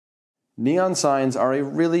Neon signs are a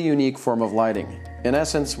really unique form of lighting. In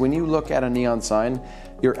essence, when you look at a neon sign,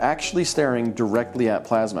 you're actually staring directly at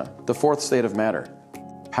plasma, the fourth state of matter.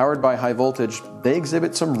 Powered by high voltage, they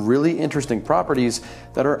exhibit some really interesting properties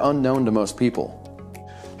that are unknown to most people.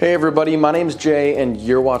 Hey everybody, my name's Jay and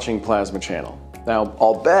you're watching Plasma Channel. Now,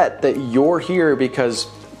 I'll bet that you're here because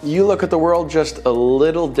you look at the world just a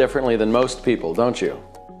little differently than most people, don't you?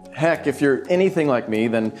 Heck, if you're anything like me,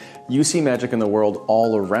 then you see magic in the world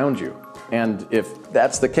all around you. And if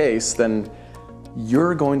that's the case, then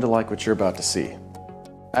you're going to like what you're about to see.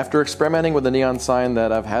 After experimenting with the neon sign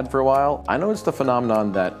that I've had for a while, I noticed a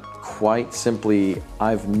phenomenon that, quite simply,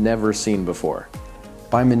 I've never seen before.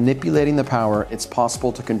 By manipulating the power, it's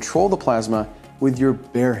possible to control the plasma with your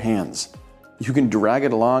bare hands. You can drag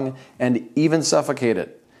it along and even suffocate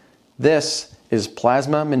it. This is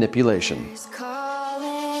plasma manipulation.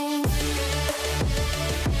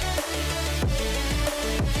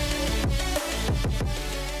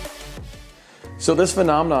 So this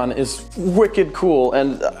phenomenon is wicked cool,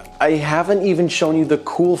 and I haven't even shown you the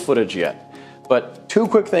cool footage yet. But two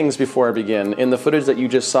quick things before I begin. In the footage that you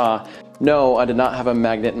just saw, no, I did not have a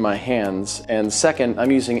magnet in my hands. And second, I'm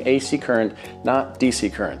using AC current, not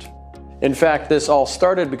DC current. In fact, this all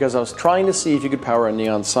started because I was trying to see if you could power a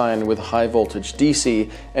neon sign with high voltage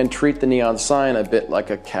DC and treat the neon sign a bit like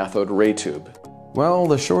a cathode ray tube. Well,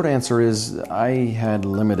 the short answer is I had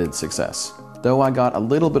limited success. Though I got a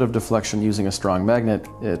little bit of deflection using a strong magnet,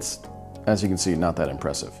 it's, as you can see, not that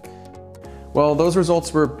impressive. Well, those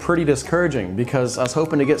results were pretty discouraging because I was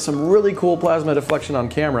hoping to get some really cool plasma deflection on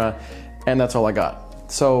camera, and that's all I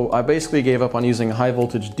got. So I basically gave up on using high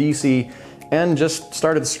voltage DC and just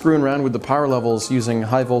started screwing around with the power levels using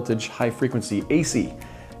high voltage, high frequency AC.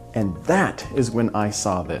 And that is when I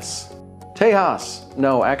saw this. Tejas!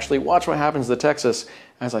 No, actually, watch what happens to Texas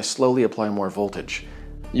as I slowly apply more voltage.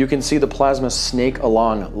 You can see the plasma snake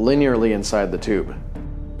along linearly inside the tube.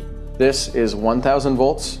 This is 1000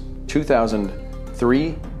 volts, 2000,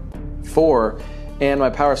 3, 4, and my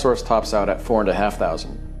power source tops out at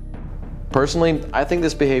 4,500. Personally, I think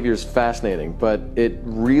this behavior is fascinating, but it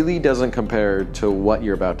really doesn't compare to what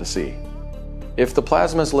you're about to see. If the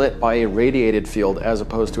plasma is lit by a radiated field as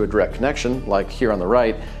opposed to a direct connection, like here on the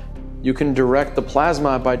right, you can direct the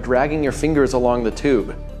plasma by dragging your fingers along the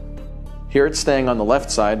tube. Here it's staying on the left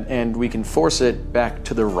side, and we can force it back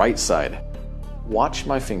to the right side. Watch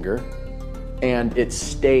my finger, and it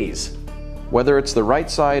stays. Whether it's the right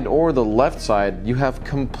side or the left side, you have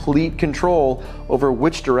complete control over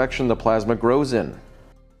which direction the plasma grows in.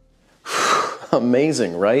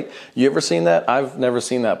 Amazing, right? You ever seen that? I've never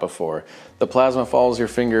seen that before. The plasma follows your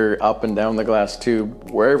finger up and down the glass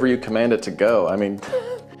tube, wherever you command it to go. I mean,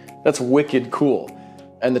 that's wicked cool.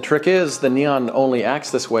 And the trick is, the neon only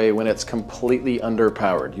acts this way when it's completely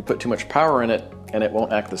underpowered. You put too much power in it, and it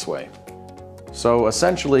won't act this way. So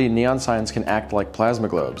essentially, neon signs can act like plasma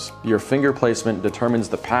globes. Your finger placement determines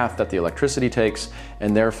the path that the electricity takes,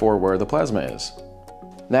 and therefore where the plasma is.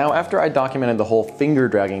 Now, after I documented the whole finger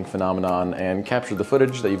dragging phenomenon and captured the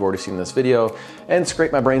footage that you've already seen in this video, and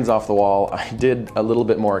scraped my brains off the wall, I did a little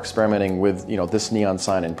bit more experimenting with, this neon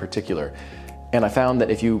sign in particular. And I found that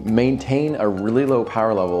if you maintain a really low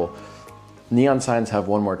power level, neon signs have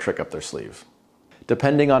one more trick up their sleeve.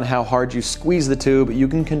 Depending on how hard you squeeze the tube, you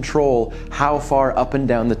can control how far up and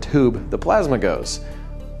down the tube the plasma goes.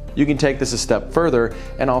 You can take this a step further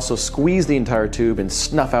and also squeeze the entire tube and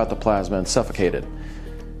snuff out the plasma and suffocate it.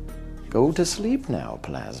 Go to sleep now,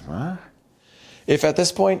 plasma. If at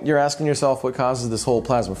this point you're asking yourself what causes this whole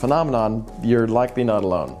plasma phenomenon, you're likely not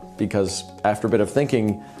alone, because after a bit of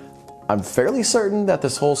thinking, I'm fairly certain that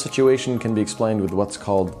this whole situation can be explained with what's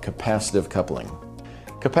called capacitive coupling.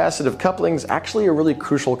 Capacitive coupling is actually a really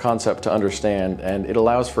crucial concept to understand, and it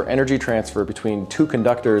allows for energy transfer between two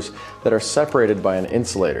conductors that are separated by an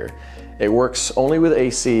insulator. It works only with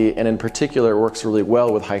AC, and in particular it works really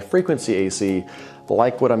well with high frequency AC,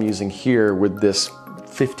 like what I'm using here with this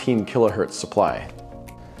 15 kilohertz supply.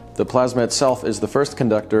 The plasma itself is the first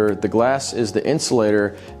conductor, the glass is the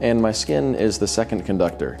insulator, and my skin is the second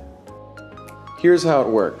conductor. Here's how it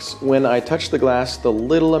works. When I touch the glass, the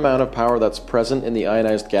little amount of power that's present in the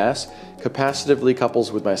ionized gas capacitively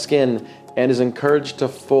couples with my skin and is encouraged to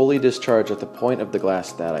fully discharge at the point of the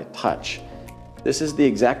glass that I touch. This is the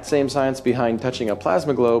exact same science behind touching a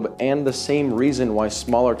plasma globe, and the same reason why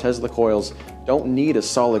smaller Tesla coils don't need a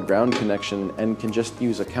solid ground connection and can just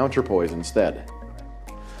use a counterpoise instead.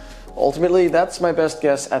 Ultimately, that's my best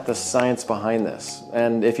guess at the science behind this.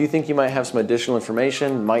 And if you think you might have some additional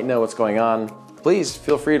information, might know what's going on, please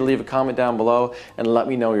feel free to leave a comment down below and let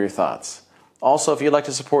me know your thoughts. Also, if you'd like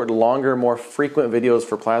to support longer, more frequent videos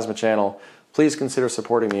for Plasma Channel, please consider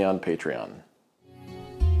supporting me on Patreon.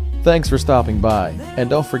 Thanks for stopping by, and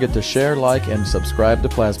don't forget to share, like, and subscribe to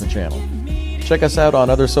Plasma Channel. Check us out on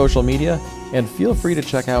other social media, and feel free to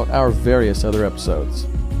check out our various other episodes.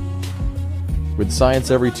 With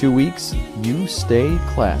science every 2 weeks, you stay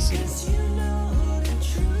classy.